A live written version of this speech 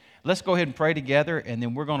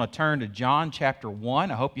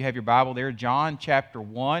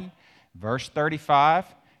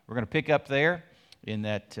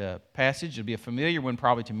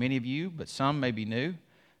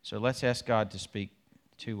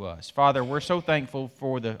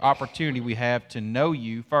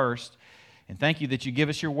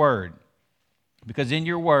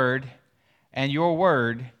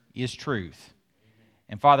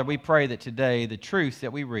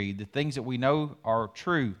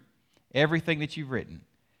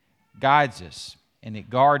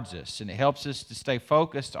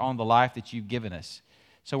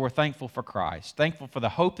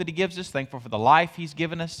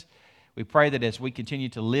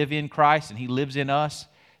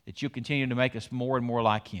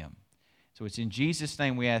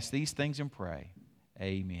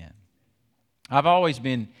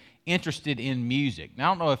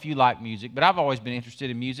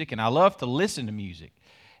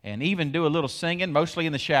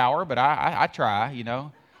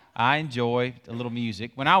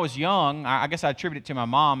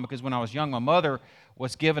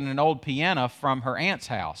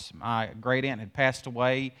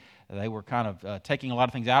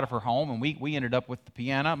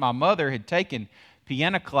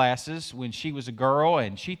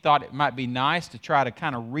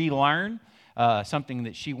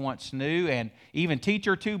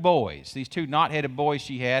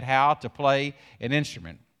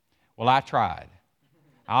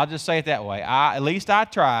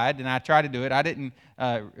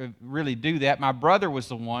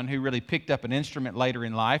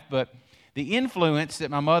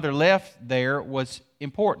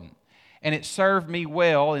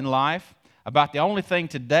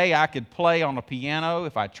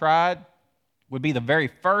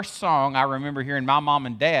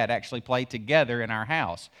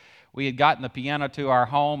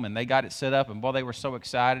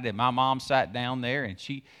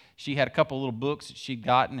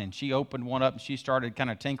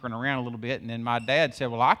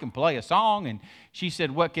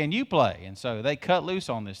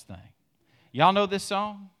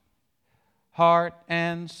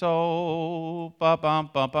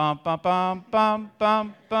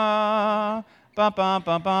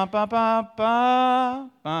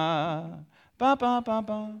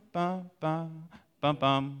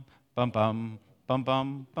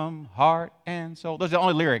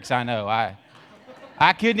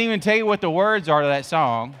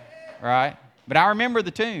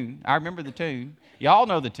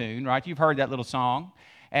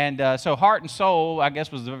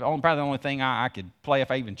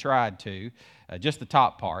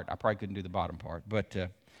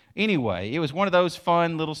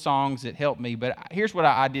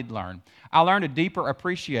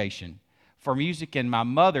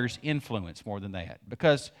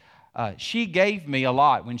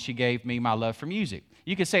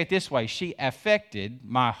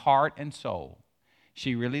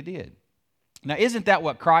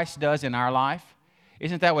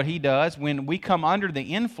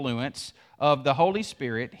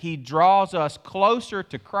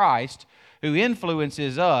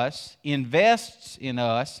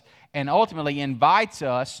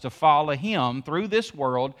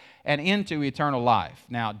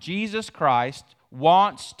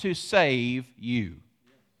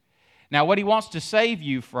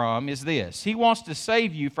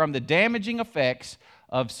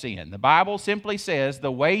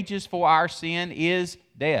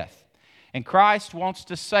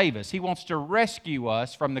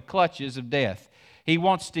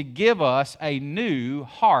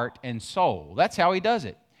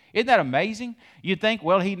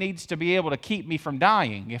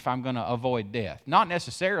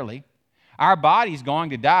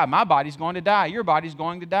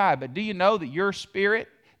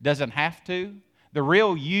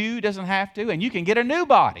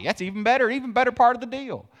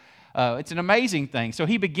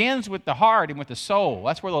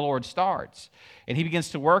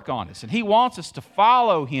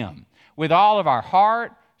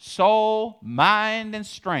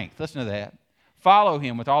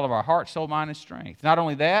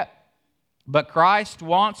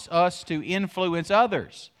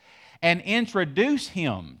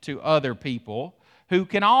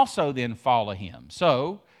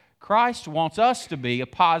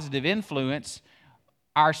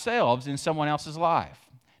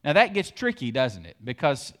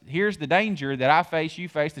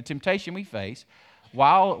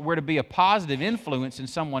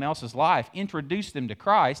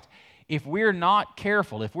if we're not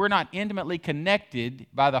careful, if we're not intimately connected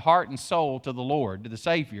by the heart and soul to the Lord, to the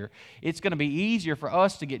Savior, it's going to be easier for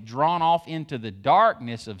us to get drawn off into the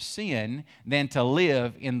darkness of sin than to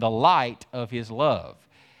live in the light of His love.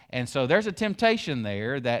 And so there's a temptation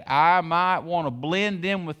there that I might want to blend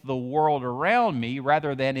in with the world around me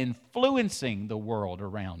rather than influencing the world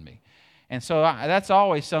around me. And so that's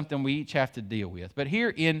always something we each have to deal with. But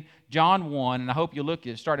here in John 1, and I hope you look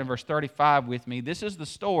at starting in verse 35 with me, this is the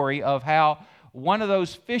story of how one of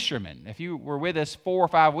those fishermen, if you were with us 4 or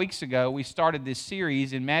 5 weeks ago, we started this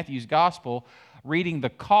series in Matthew's Gospel reading the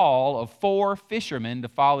call of 4 fishermen to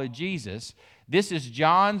follow Jesus. This is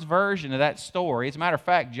John's version of that story. As a matter of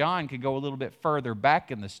fact, John could go a little bit further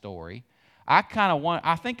back in the story. I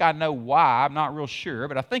think I know why. I'm not real sure,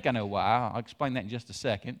 but I think I know why. I'll explain that in just a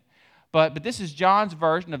second. But this is John's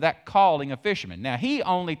version of that calling of fishermen. Now, he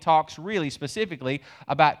only talks really specifically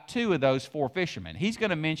about 2 of those 4 fishermen. He's going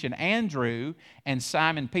to mention Andrew and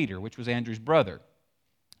Simon Peter, which was Andrew's brother.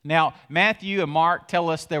 Now, Matthew and Mark tell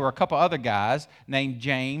us there were a couple other guys named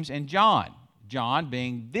James and John. John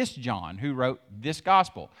being this John who wrote this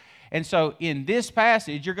gospel. And so in this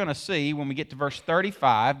passage, you're going to see when we get to verse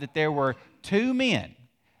 35 that there were 2 men.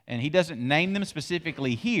 And he doesn't name them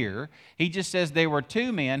specifically here. He just says there were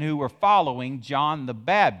 2 men who were following John the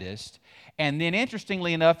Baptist. And then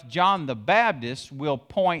interestingly enough, John the Baptist will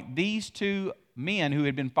point these 2 men who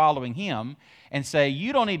had been following him and say,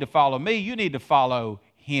 you don't need to follow me, you need to follow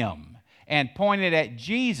him. And pointed at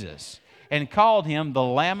Jesus and called him the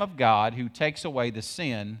Lamb of God who takes away the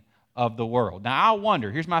sin of the world. Now I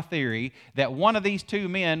wonder, here's my theory, that one of these 2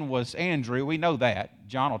 men was Andrew. We know that.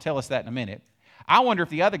 John will tell us that in a minute. I wonder if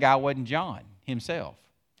the other guy wasn't John himself.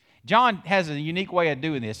 John has a unique way of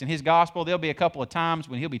doing this. In his gospel, there'll be a couple of times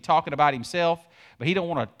when he'll be talking about himself, but he don't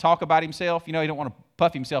want to talk about himself. He don't want to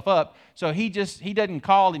puff himself up. So he doesn't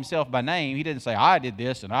call himself by name. He doesn't say, I did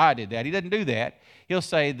this and I did that. He doesn't do that. He'll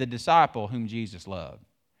say, the disciple whom Jesus loved.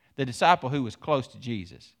 The disciple who was close to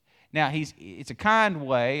Jesus. Now, it's a kind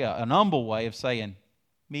way, an humble way of saying,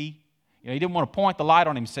 me. He didn't want to point the light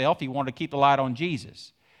on himself. He wanted to keep the light on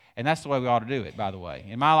Jesus. And that's the way we ought to do it, by the way.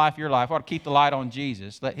 In my life, your life, we ought to keep the light on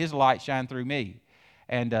Jesus. Let His light shine through me.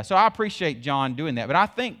 And so I appreciate John doing that. But I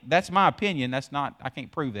think that's my opinion. I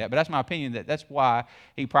can't prove that, but that's my opinion that's why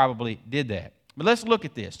he probably did that. But let's look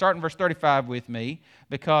at this. Start in verse 35 with me,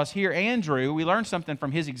 because here Andrew, we learned something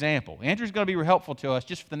from his example. Andrew's going to be helpful to us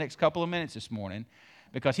just for the next couple of minutes this morning,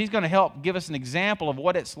 because he's going to help give us an example of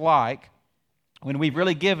what it's like when we've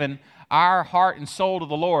really given our heart and soul to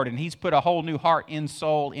the Lord, and He's put a whole new heart and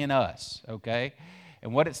soul in us, okay?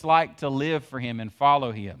 And what it's like to live for Him and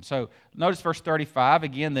follow Him. So notice verse 35,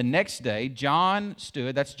 again, the next day, John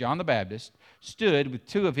stood, that's John the Baptist, stood with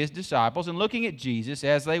 2 of his disciples, and looking at Jesus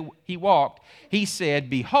as he walked, he said,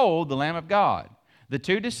 behold, the Lamb of God. The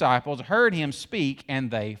 2 disciples heard him speak,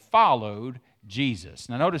 and they followed Jesus.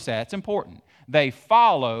 Now notice that, it's important. They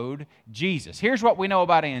followed Jesus. Here's what we know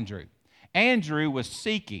about Andrew. Andrew was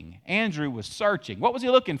seeking. Andrew was searching. What was he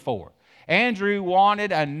looking for? Andrew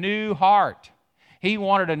wanted a new heart. He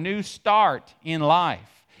wanted a new start in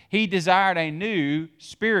life. He desired a new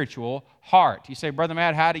spiritual heart. You say, Brother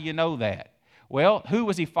Matt, how do you know that? Well, who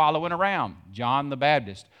was he following around? John the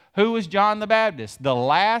Baptist. Who was John the Baptist? The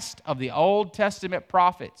last of the Old Testament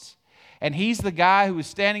prophets. And he's the guy who was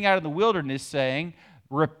standing out in the wilderness saying,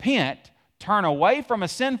 repent, turn away from a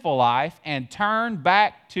sinful life, and turn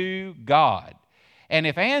back to God. And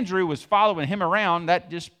if Andrew was following him around, that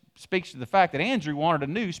just speaks to the fact that Andrew wanted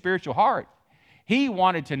a new spiritual heart. He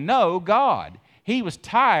wanted to know God. He was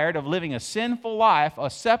tired of living a sinful life,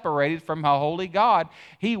 separated from a holy God.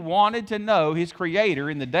 He wanted to know his Creator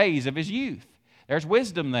in the days of his youth. There's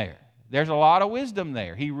wisdom there. There's a lot of wisdom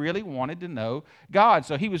there. He really wanted to know God.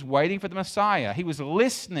 So he was waiting for the Messiah. He was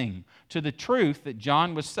listening to the truth that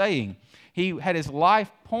John was saying. He had his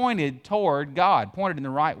life pointed toward God, pointed in the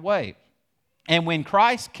right way. And when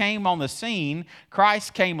Christ came on the scene,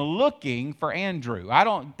 Christ came looking for Andrew. I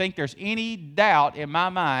don't think there's any doubt in my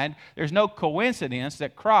mind, there's no coincidence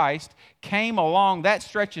that Christ came along that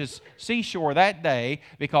stretch of seashore that day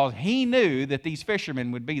because He knew that these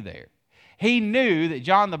fishermen would be there. He knew that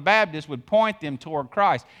John the Baptist would point them toward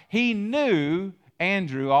Christ. He knew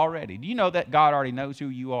Andrew already. Do you know that God already knows who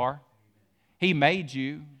you are? He made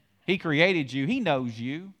you. He created you. He knows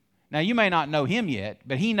you. Now, you may not know Him yet,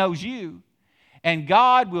 but He knows you. And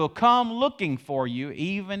God will come looking for you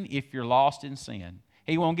even if you're lost in sin.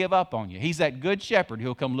 He won't give up on you. He's that good shepherd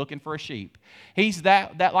who'll come looking for a sheep. He's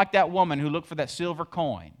that like that woman who looked for that silver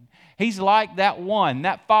coin. He's like that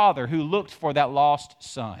father who looked for that lost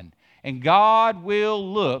son. And God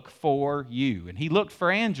will look for you. And He looked for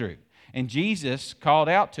Andrew. And Jesus called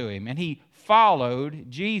out to him, and he followed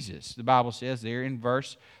Jesus. The Bible says there in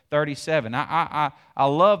verse 37. I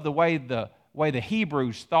love the way the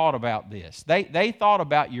Hebrews thought about this. They thought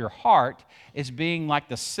about your heart as being like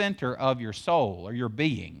the center of your soul or your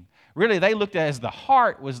being. Really, they looked at it as the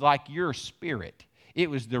heart was like your spirit. It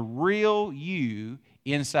was the real you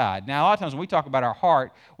inside. Now, a lot of times when we talk about our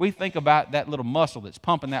heart, we think about that little muscle that's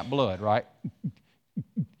pumping that blood, right?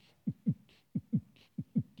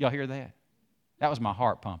 Y'all hear that? That was my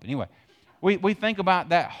heart pumping. Anyway, we think about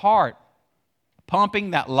that heart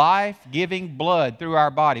pumping that life-giving blood through our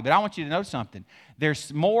body. But I want you to know something.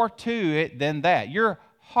 There's more to it than that. Your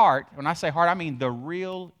heart, when I say heart, I mean the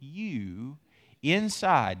real you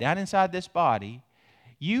inside, down inside this body.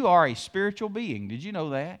 You are a spiritual being. Did you know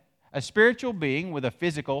that? A spiritual being with a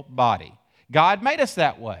physical body. God made us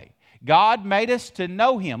that way. God made us to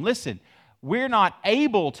know Him. Listen, we're not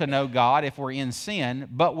able to know God if we're in sin,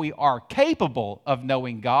 but we are capable of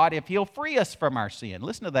knowing God if He'll free us from our sin.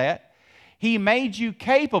 Listen to that. He made you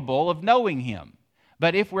capable of knowing Him.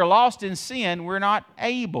 But if we're lost in sin, we're not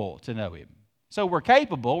able to know Him. So we're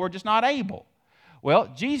capable, we're just not able.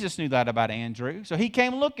 Well, Jesus knew that about Andrew, so He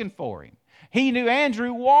came looking for him. He knew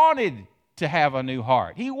Andrew wanted to have a new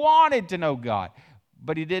heart. He wanted to know God,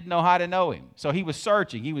 but he didn't know how to know Him. So he was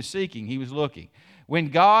searching, he was seeking, he was looking. When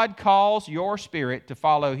God calls your spirit to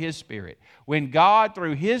follow His Spirit, when God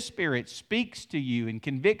through His Spirit speaks to you and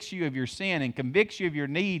convicts you of your sin and convicts you of your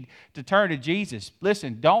need to turn to Jesus,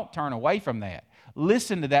 listen, don't turn away from that.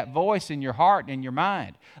 Listen to that voice in your heart and in your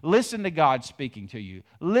mind. Listen to God speaking to you.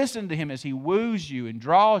 Listen to Him as He woos you and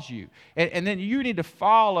draws you. And then you need to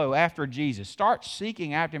follow after Jesus. Start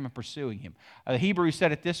seeking after Him and pursuing Him. The Hebrews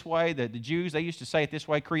said it this way. The Jews, they used to say it this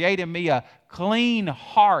way. Create in me a clean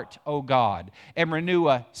heart, O God, and renew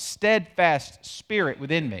a steadfast spirit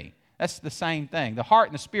within me. That's the same thing. The heart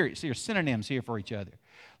and the spirit, see, are synonyms here for each other.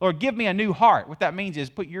 Lord, give me a new heart. What that means is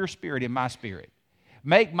put your spirit in my spirit.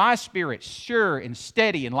 Make my spirit sure and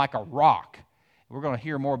steady and like a rock. We're going to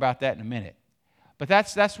hear more about that in a minute. But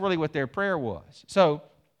that's really what their prayer was. So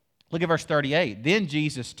look at verse 38. Then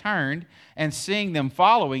Jesus turned and seeing them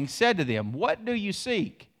following, said to them, "What do you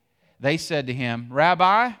seek?" They said to him,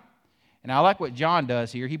 "Rabbi," and I like what John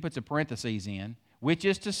does here. He puts a parenthesis in, which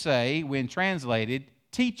is to say, when translated,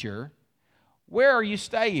 "Teacher, where are you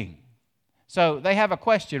staying?" So they have a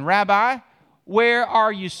question. "Rabbi, where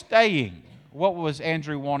are you staying?" What was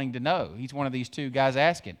Andrew wanting to know? He's one of these two guys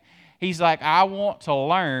asking. He's like, I want to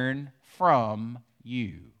learn from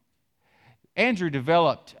you. Andrew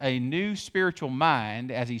developed a new spiritual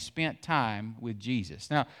mind as he spent time with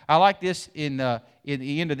Jesus. Now, I like this in the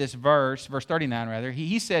end of this verse 39 rather.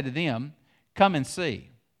 He said to them, "Come and see."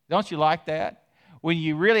 Don't you like that? When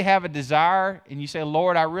you really have a desire and you say,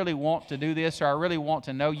 "Lord, I really want to do this," or "I really want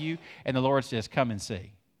to know you," and the Lord says, "Come and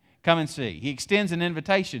see." Come and see. He extends an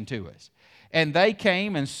invitation to us. And they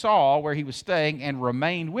came and saw where he was staying and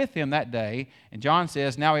remained with him that day. And John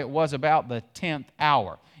says, now it was about the 10th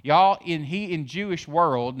hour. Y'all, in Jewish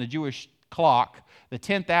world, in the Jewish clock, the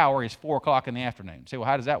 10th hour is 4 o'clock in the afternoon. Say, well,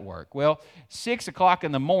 how does that work? Well, 6 o'clock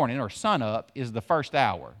in the morning, or sunup, is the first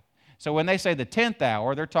hour. So when they say the 10th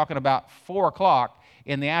hour, they're talking about 4 o'clock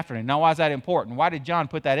in the afternoon. Now, why is that important? Why did John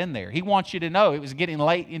put that in there? He wants you to know it was getting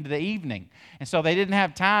late into the evening. And so they didn't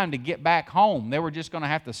have time to get back home. They were just going to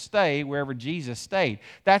have to stay wherever Jesus stayed.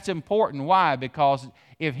 That's important. Why? Because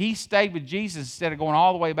if he stayed with Jesus instead of going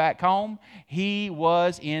all the way back home, he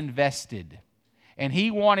was invested. And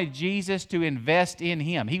he wanted Jesus to invest in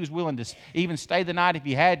him. He was willing to even stay the night if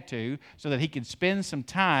he had to, so that he could spend some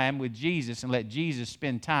time with Jesus and let Jesus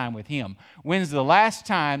spend time with him. When's the last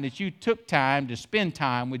time that you took time to spend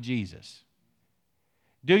time with Jesus?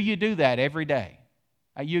 Do you do that every day?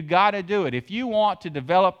 You got to do it. If you want to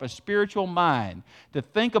develop a spiritual mind, to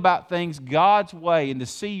think about things God's way and to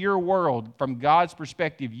see your world from God's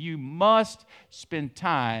perspective, you must spend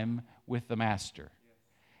time with the Master.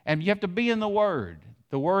 And you have to be in the Word.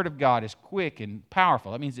 The Word of God is quick and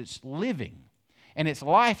powerful. That means it's living and it's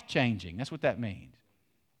life-changing. That's what that means.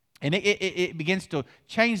 And it begins to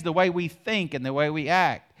change the way we think and the way we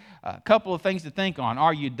act. A couple of things to think on.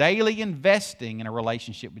 Are you daily investing in a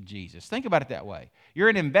relationship with Jesus? Think about it that way. You're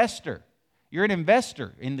an investor. You're an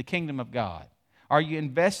investor in the kingdom of God. Are you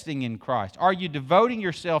investing in Christ? Are you devoting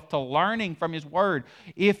yourself to learning from His Word?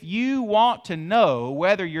 If you want to know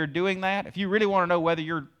whether you're doing that, if you really want to know whether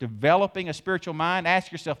you're developing a spiritual mind,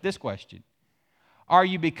 ask yourself this question. Are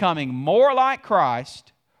you becoming more like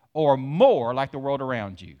Christ or more like the world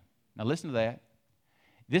around you? Now listen to that.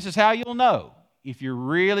 This is how you'll know if you're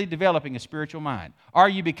really developing a spiritual mind. Are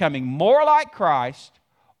you becoming more like Christ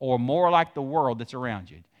or more like the world that's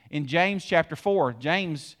around you? In James chapter 4,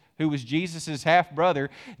 James, who was Jesus'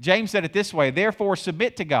 half-brother, James said it this way, therefore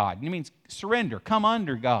submit to God. It means surrender, come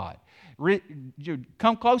under God.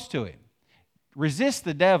 Come close to Him. Resist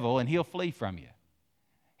the devil and he'll flee from you.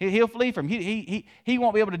 He'll flee from you. He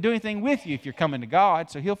won't be able to do anything with you if you're coming to God,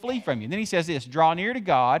 so he'll flee from you. And then he says this, draw near to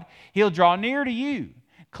God, he'll draw near to you.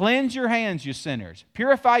 Cleanse your hands, you sinners.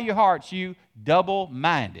 Purify your hearts, you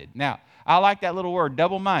double-minded. Now, I like that little word,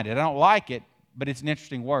 double-minded. I don't like it, but it's an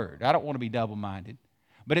interesting word. I don't want to be double-minded,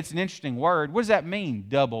 but it's an interesting word. What does that mean,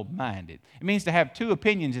 double-minded? It means to have two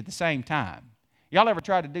opinions at the same time. Y'all ever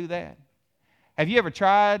tried to do that? Have you ever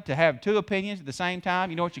tried to have two opinions at the same time?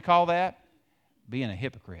 You know what you call that? Being a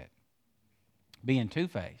hypocrite. Being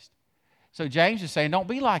two-faced. So James is saying, don't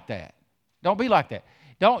be like that. Don't be like that.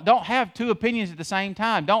 Don't have two opinions at the same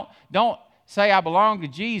time. Don't say I belong to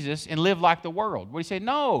Jesus and live like the world. What he said?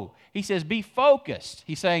 No. He says be focused.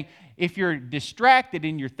 He's saying if you're distracted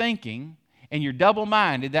in your thinking and you're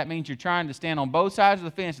double-minded, that means you're trying to stand on both sides of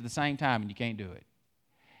the fence at the same time and you can't do it.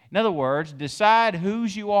 In other words, decide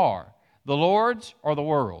whose you are, the Lord's or the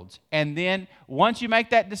world's. And then once you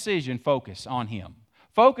make that decision, focus on Him.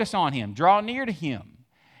 Focus on Him. Draw near to Him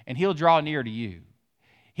and He'll draw near to you.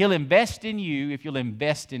 He'll invest in you if you'll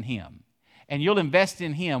invest in Him. And you'll invest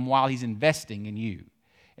in Him while He's investing in you.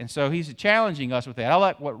 And so He's challenging us with that. I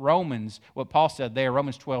like what Paul said there,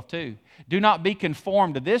 Romans 12:2. Do not be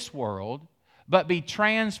conformed to this world, but be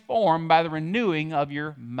transformed by the renewing of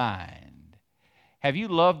your mind. Have you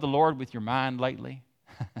loved the Lord with your mind lately?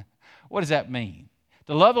 What does that mean?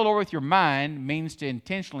 To love the Lord with your mind means to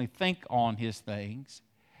intentionally think on His things,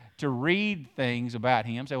 to read things about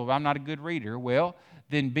Him. Say, well, I'm not a good reader. Well,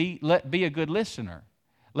 then be a good listener.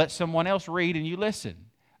 Let someone else read and you listen.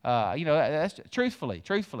 That's truthfully.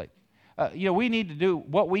 We need to do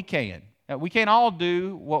what we can. We can't all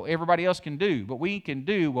do what everybody else can do, but we can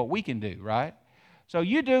do what we can do, right? So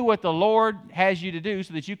you do what the Lord has you to do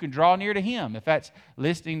so that you can draw near to Him. If that's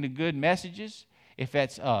listening to good messages, if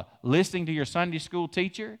that's listening to your Sunday school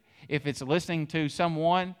teacher, if it's listening to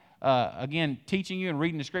someone, again, teaching you and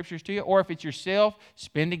reading the Scriptures to you, or if it's yourself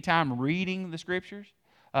spending time reading the Scriptures,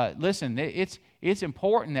 listen, it's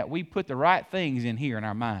important that we put the right things in here in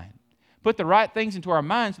our mind. Put the right things into our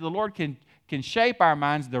minds so the Lord can shape our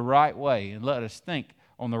minds the right way and let us think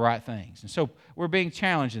on the right things. And so we're being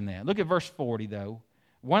challenged in that. Look at verse 40, though.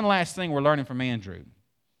 One last thing we're learning from Andrew.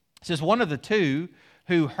 It says, one of the two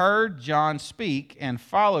who heard John speak and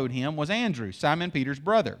followed him was Andrew, Simon Peter's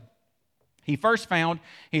brother. He first found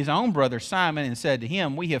his own brother Simon and said to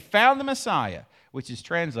him, we have found the Messiah, which is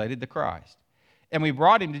translated the Christ. And we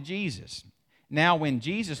brought him to Jesus. Now when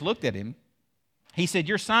Jesus looked at him, he said,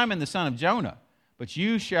 you're Simon the son of Jonah, but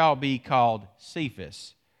you shall be called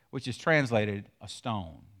Cephas, which is translated a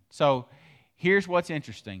stone. So here's what's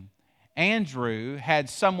interesting. Andrew had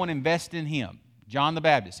someone invest in him. John the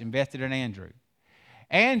Baptist invested in Andrew.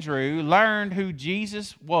 Andrew learned who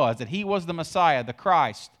Jesus was, that He was the Messiah, the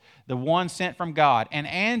Christ, the one sent from God. And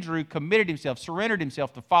Andrew committed himself, surrendered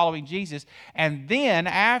himself to following Jesus. And then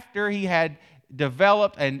after he had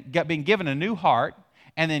developed and been given a new heart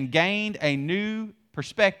and then gained a new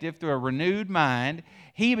perspective through a renewed mind,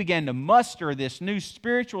 he began to muster this new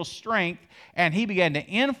spiritual strength and he began to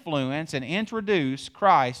influence and introduce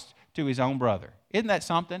Christ to his own brother. Isn't that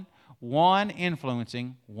something? One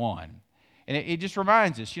influencing one. And it just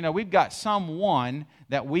reminds us, we've got someone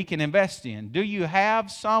that we can invest in. Do you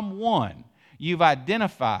have someone you've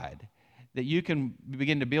identified that you can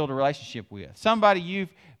begin to build a relationship with? Somebody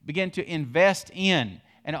you've begun to invest in,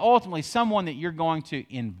 and ultimately someone that you're going to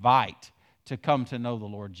invite to come to know the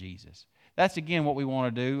Lord Jesus. That's, again, what we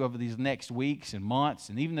want to do over these next weeks and months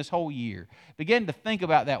and even this whole year. Begin to think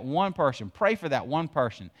about that one person. Pray for that one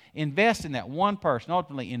person. Invest in that one person.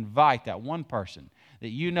 Ultimately, invite that one person that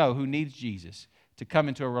you know who needs Jesus to come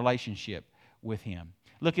into a relationship with Him.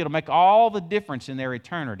 Look, it'll make all the difference in their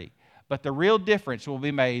eternity. But the real difference will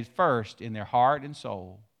be made first in their heart and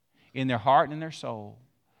soul. In their heart and in their soul.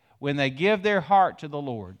 When they give their heart to the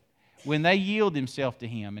Lord. When they yield themselves to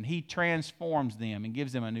Him and He transforms them and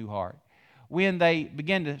gives them a new heart. When they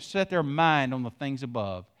begin to set their mind on the things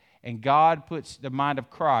above and God puts the mind of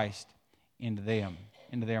Christ into them,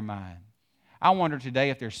 into their mind. I wonder today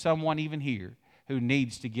if there's someone even here who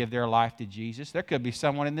needs to give their life to Jesus. There could be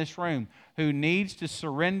someone in this room who needs to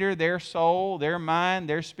surrender their soul, their mind,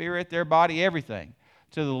 their spirit, their body, everything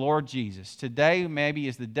to the Lord Jesus. Today maybe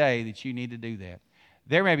is the day that you need to do that.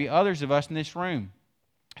 There may be others of us in this room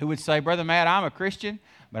who would say, Brother Matt, I'm a Christian,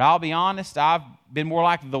 but I'll be honest, I've been more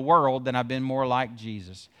like the world than I've been more like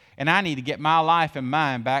Jesus. And I need to get my life and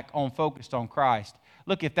mind back on focused on Christ.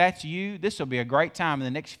 Look, if that's you, this will be a great time in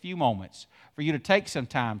the next few moments for you to take some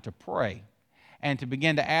time to pray and to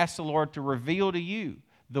begin to ask the Lord to reveal to you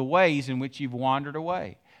the ways in which you've wandered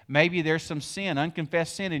away. Maybe there's some sin,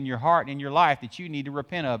 unconfessed sin in your heart and in your life that you need to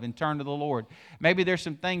repent of and turn to the Lord. Maybe there's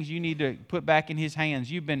some things you need to put back in His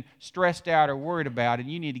hands. You've been stressed out or worried about,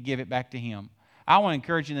 and you need to give it back to Him. I want to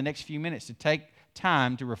encourage you in the next few minutes to take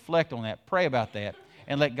time to reflect on that, pray about that,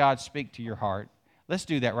 and let God speak to your heart. Let's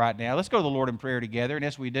do that right now. Let's go to the Lord in prayer together, and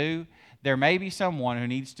as we do, there may be someone who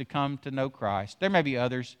needs to come to know Christ. There may be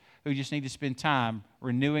others who just need to spend time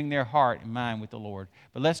renewing their heart and mind with the Lord.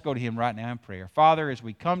 But let's go to Him right now in prayer. Father, as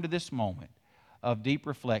we come to this moment of deep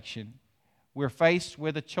reflection, we're faced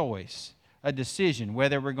with a choice, a decision,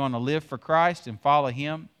 whether we're going to live for Christ and follow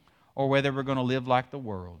Him or whether we're going to live like the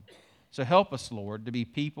world. So help us, Lord, to be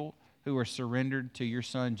people who are surrendered to your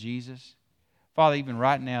Son, Jesus. Father, even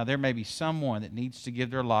right now, there may be someone that needs to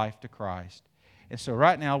give their life to Christ. And so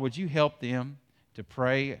right now, would you help them to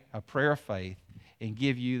pray a prayer of faith and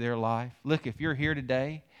give you their life? Look, if you're here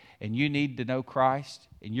today and you need to know Christ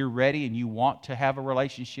and you're ready and you want to have a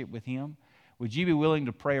relationship with Him, would you be willing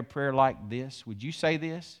to pray a prayer like this? Would you say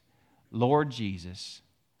this? Lord Jesus,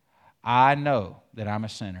 I know that I'm a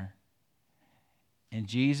sinner. And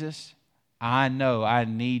Jesus, I know I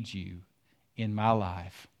need you in my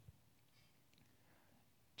life.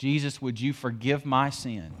 Jesus, would you forgive my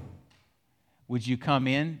sin? Would you come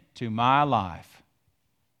into my life?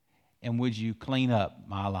 And would you clean up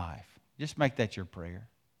my life? Just make that your prayer.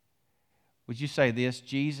 Would you say this?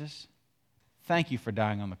 Jesus, thank you for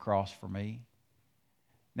dying on the cross for me.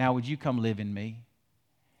 Now would you come live in me?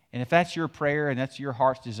 And if that's your prayer and that's your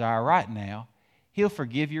heart's desire right now, He'll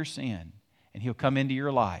forgive your sin and He'll come into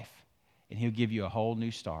your life and He'll give you a whole new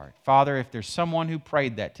start. Father, if there's someone who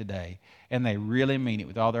prayed that today and they really mean it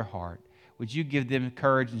with all their heart, would you give them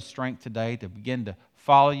courage and strength today to begin to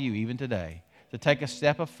follow you even today, to take a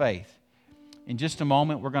step of faith? In just a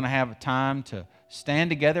moment, we're going to have a time to stand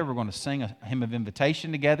together. We're going to sing a hymn of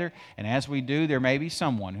invitation together. And as we do, there may be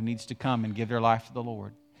someone who needs to come and give their life to the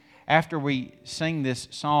Lord. After we sing this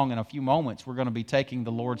song in a few moments, we're going to be taking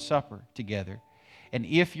the Lord's Supper together. And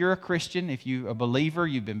if you're a Christian, if you're a believer,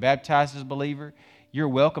 you've been baptized as a believer, you're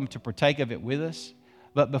welcome to partake of it with us.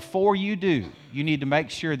 But before you do, you need to make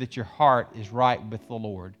sure that your heart is right with the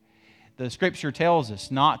Lord. The Scripture tells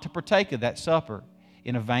us not to partake of that supper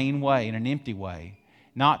in a vain way, in an empty way,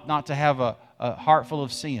 not to have a heart full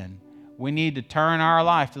of sin. We need to turn our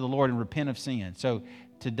life to the Lord and repent of sin. So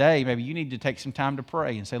today, maybe you need to take some time to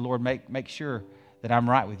pray and say, Lord, make sure that I'm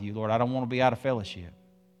right with you. Lord, I don't want to be out of fellowship.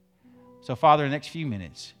 So, Father, in the next few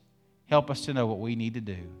minutes, help us to know what we need to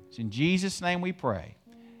do. It's in Jesus' name we pray.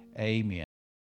 Amen.